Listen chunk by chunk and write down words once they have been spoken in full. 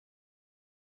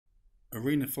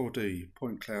Arena4d,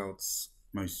 point cloud's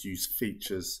most used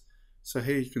features. So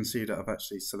here you can see that I've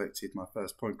actually selected my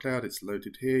first point cloud. It's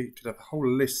loaded here. You could have a whole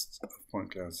list of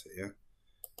point clouds here,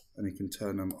 and you can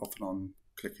turn them off and on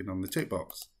clicking on the tick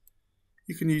box.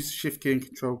 You can use the Shift key and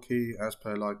Control key as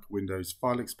per like Windows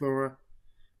File Explorer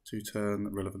to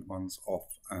turn relevant ones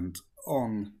off and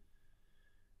on.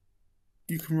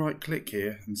 You can right click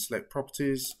here and select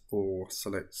properties, or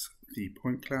select the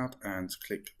point cloud and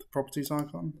click the properties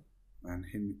icon. And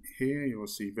here you'll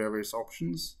see various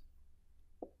options.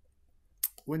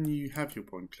 When you have your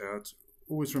point cloud,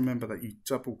 always remember that you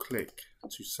double click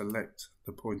to select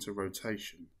the point of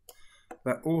rotation.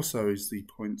 That also is the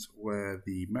point where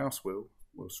the mouse wheel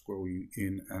will scroll you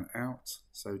in and out.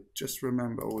 So just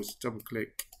remember, always double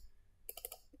click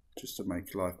just to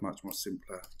make life much more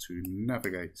simpler to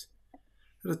navigate.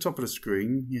 At the top of the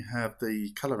screen you have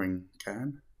the colouring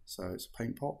can, so it's a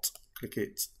paint pot. Click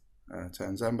it,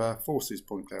 turns amber, forces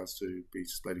point clouds to be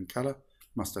displayed in colour.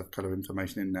 Must have colour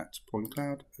information in that point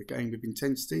cloud. Again with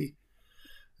intensity,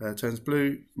 turns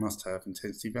blue, must have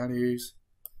intensity values.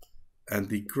 And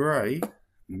the grey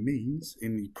means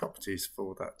in the properties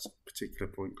for that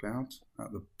particular point cloud.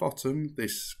 At the bottom,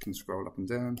 this can scroll up and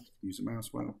down, use a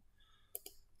mouse wheel.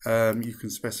 You can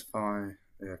specify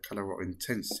colour or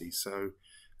intensity. So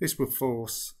this will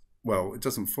force, well, it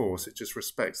doesn't force, it just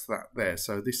respects that there.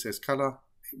 So this says colour,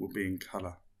 it will be in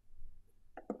colour.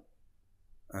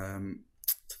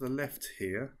 To the left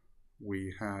here,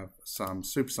 we have some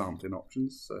super sampling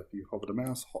options. So if you hover the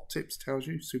mouse, hot tips tells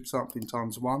you super sampling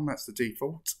 ×1, that's the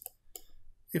default.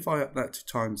 If I up that to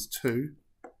 ×2,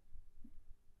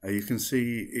 you can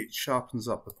see it sharpens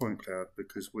up the point cloud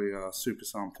because we are super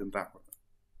sampling that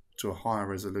to a higher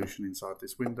resolution inside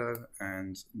this window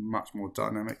and much more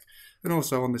dynamic. And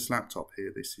also on this laptop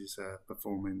here, this is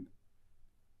performing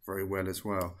very well as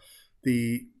well.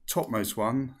 The topmost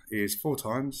one is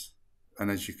 4x, and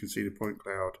as you can see, the point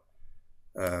cloud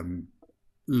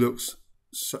looks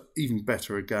even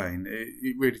better again.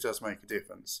 It really does make a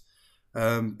difference.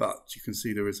 But you can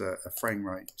see there is a frame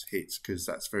rate hit because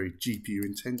that's very GPU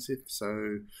intensive.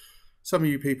 So some of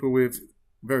you people with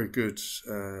very good,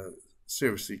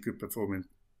 seriously good performing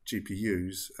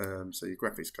GPUs, so your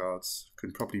graphics cards,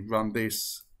 can probably run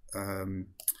this.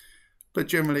 But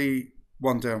generally,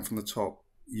 one down from the top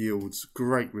yields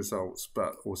great results,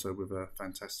 but also with a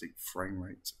fantastic frame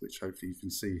rate, which hopefully you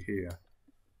can see here.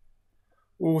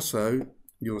 Also,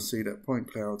 you'll see that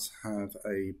point clouds have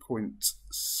a point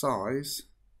size,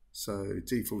 so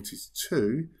default is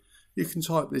 2. You can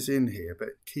type this in here, but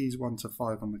keys 1 to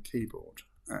 5 on the keyboard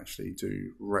actually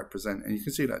do represent, and you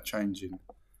can see that changing.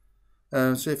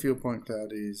 So if your point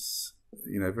cloud is,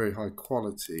 very high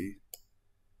quality,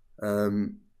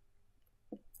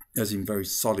 as in very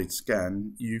solid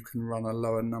scan, you can run a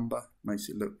lower number, makes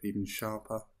it look even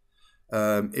sharper.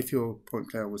 If your point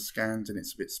cloud was scanned and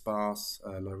it's a bit sparse,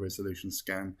 low resolution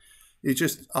scan, it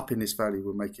just upping this value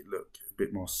will make it look a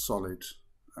bit more solid,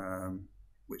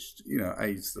 which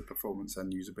aids the performance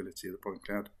and usability of the point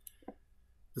cloud.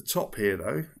 The top here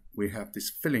though, we have this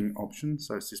filling option,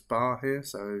 so it's this bar here,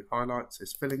 so highlights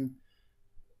says filling.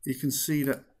 You can see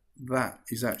that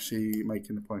is actually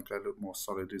making the point cloud look more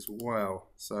solid as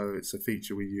well. So it's a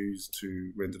feature we use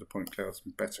to render the point clouds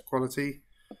in better quality.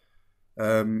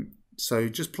 So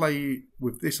just play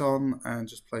with this on and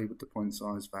just play with the point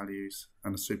size values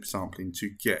and the super sampling to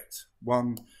get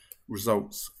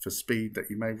results for speed that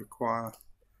you may require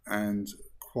and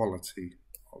quality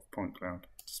of point cloud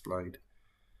displayed.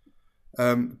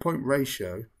 The point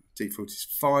ratio default is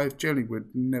 5, generally would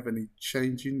never need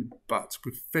changing, but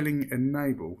with filling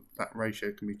enabled, that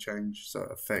ratio can be changed so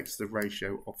it affects the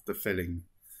ratio of the filling.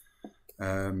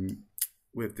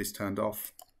 With this turned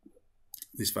off,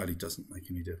 this value doesn't make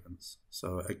any difference.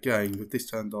 So again, with this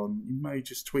turned on, you may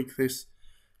just tweak this.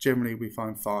 Generally we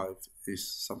find 5 is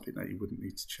something that you wouldn't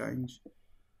need to change.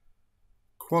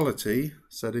 Quality,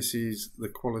 so this is the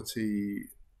quality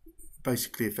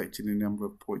basically affecting the number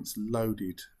of points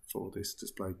loaded for this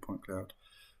displayed point cloud.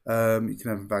 You can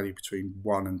have a value between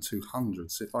 1 and 200.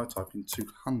 So if I type in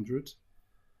 200,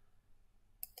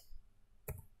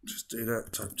 just do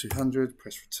that, type 200,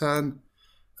 press return.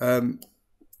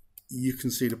 You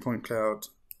can see the point cloud,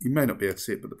 you may not be able to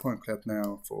see it, but the point cloud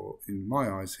now, in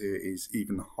my eyes here, is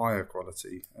even higher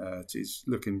quality. It is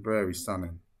looking very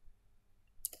stunning.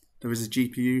 There is a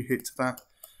GPU hit to that,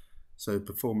 so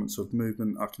performance of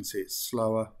movement, I can see it's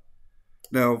slower.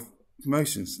 Now, for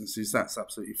most instances, that's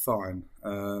absolutely fine,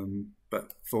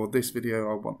 but for this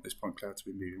video, I want this point cloud to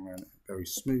be moving around very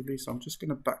smoothly, so I'm just going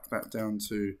to back that down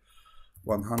to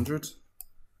 100.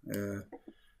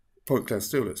 point cloud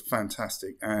still looks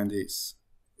fantastic, and it's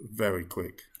very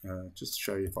quick. Just to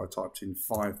show you, if I typed in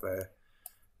 5 there,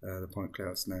 the point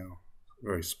cloud's now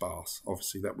very sparse.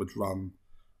 Obviously that would run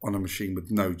on a machine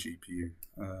with no GPU,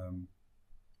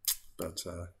 but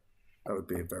that would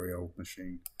be a very old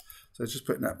machine. So just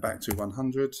putting that back to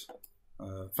 100.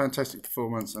 Fantastic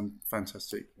performance and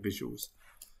fantastic visuals.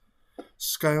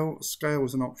 Scale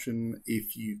was an option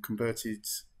if you converted.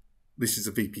 This is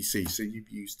a VPC, so you've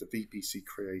used the VPC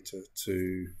creator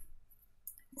to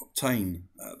obtain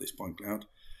this point cloud.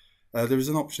 There is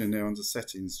an option in there under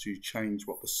settings to change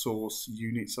what the source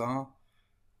units are.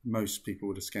 Most people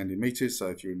would have scanned in meters, so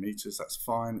if you're in meters, that's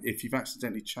fine. If you've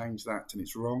accidentally changed that and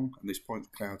it's wrong, and this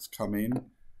point cloud's come in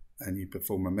and you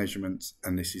perform a measurement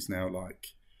and this is now like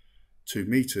 2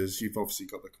 meters, you've obviously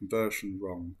got the conversion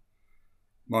wrong.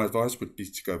 My advice would be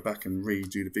to go back and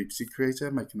redo the VPC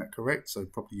creator, making that correct, so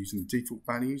probably using the default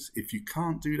values. If you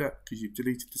can't do that because you've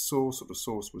deleted the source or the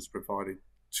source was provided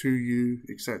to you,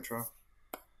 etc.,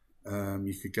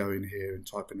 you could go in here and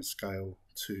type in a scale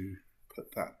to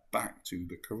put that back to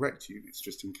the correct units,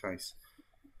 just in case.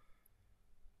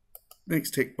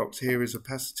 Next tick box here is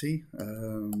opacity.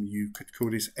 You could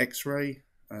call this X-ray.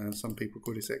 Some people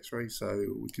call this X-ray, so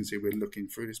we can see we're looking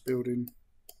through this building.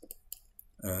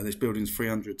 This building's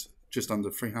just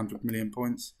under 300 million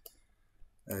points.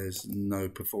 There's no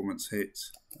performance hit.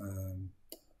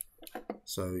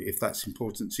 So if that's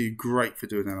important to you, great for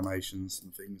doing animations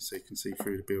and things, so you can see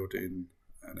through the building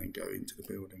and then go into the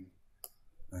building,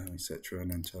 etc.,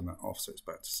 and then turn that off so it's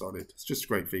back to solid. It's just a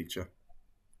great feature.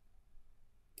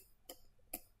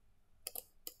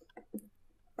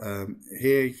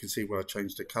 Here you can see where I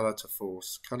changed the color to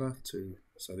force color to,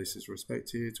 so this is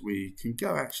respected. We can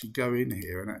actually go in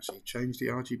here and actually change the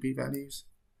RGB values.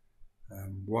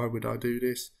 Why would I do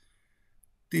this?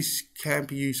 This can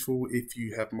be useful if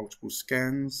you have multiple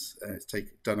scans and it's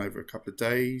done over a couple of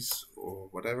days or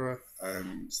whatever,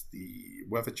 and the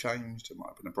weather changed. It might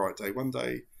have been a bright day one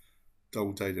day,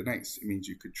 dull day the next. It means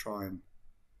you could try and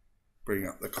bring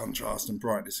up the contrast and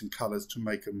brightness and colors to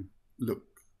make them look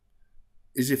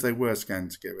as if they were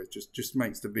scanned together. Just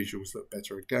makes the visuals look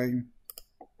better again.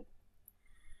 You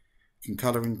can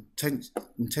color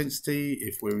intensity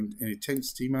if we're in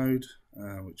intensity mode,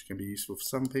 which can be useful for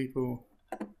some people.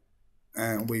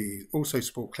 And we also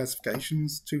support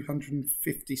classifications,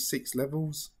 256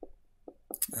 levels.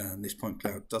 And this point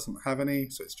cloud doesn't have any,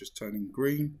 so it's just turning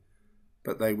green,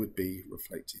 but they would be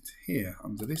reflected here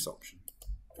under this option.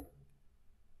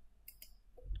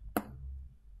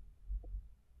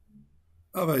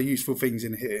 Other useful things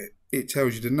in here, it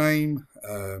tells you the name,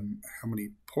 how many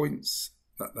points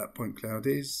that point cloud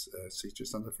is, so it's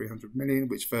just under 300 million,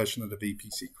 which version of the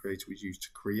VPC creator was used to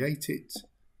create it.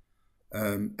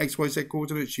 XYZ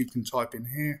coordinates you can type in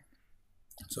here,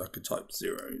 so I could type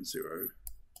 0, 0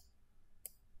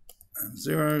 and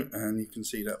 0, and you can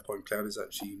see that point cloud is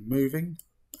actually moving.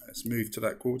 It's moved to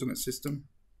that coordinate system.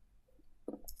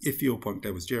 If your point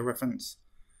cloud was georeference,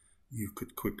 you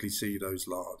could quickly see those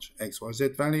large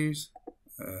XYZ values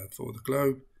for the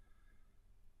globe.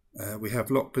 We have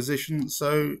lock position,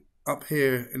 so up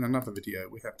here in another video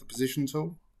we have the position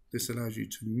tool. This allows you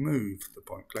to move the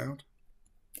point cloud.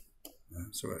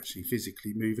 So we're actually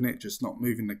physically moving it, just not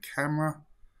moving the camera.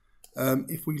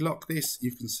 If we lock this,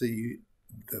 you can see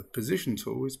the position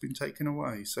tool has been taken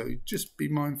away. So just be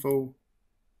mindful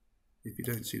if you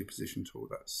don't see the position tool,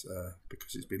 that's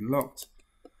because it's been locked.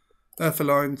 Earth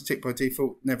aligned, tick by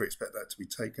default, never expect that to be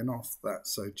taken off.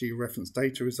 That's so georeference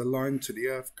data is aligned to the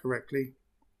Earth correctly.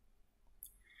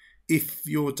 If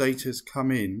your data has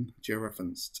come in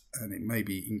georeferenced and it may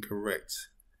be incorrect,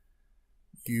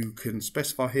 you can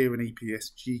specify here an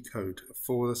EPSG code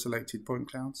for the selected point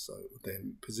cloud, so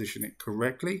then position it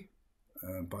correctly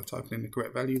by typing in the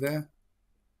correct value there.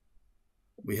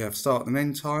 We have start and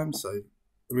end time, so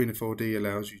Arena4d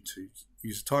allows you to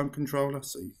use a time controller,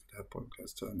 so you could have point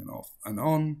clouds turning off and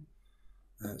on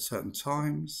at certain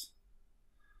times.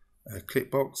 Clip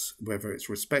box, whether it's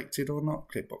respected or not.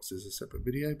 Clip box is a separate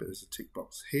video, but there's a tick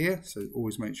box here, so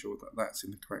always make sure that that's in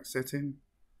the correct setting.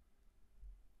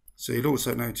 So you'll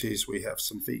also notice we have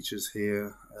some features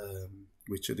here,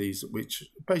 which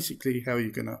basically how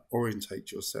you're going to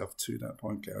orientate yourself to that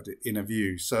point cloud in a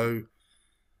view. So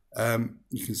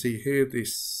you can see here,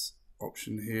 this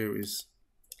option here is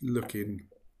looking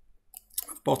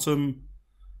at the bottom.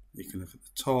 You can look at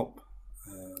the top,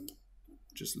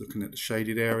 just looking at the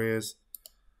shaded areas,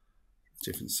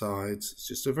 different sides. It's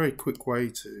just a very quick way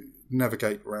to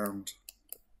navigate around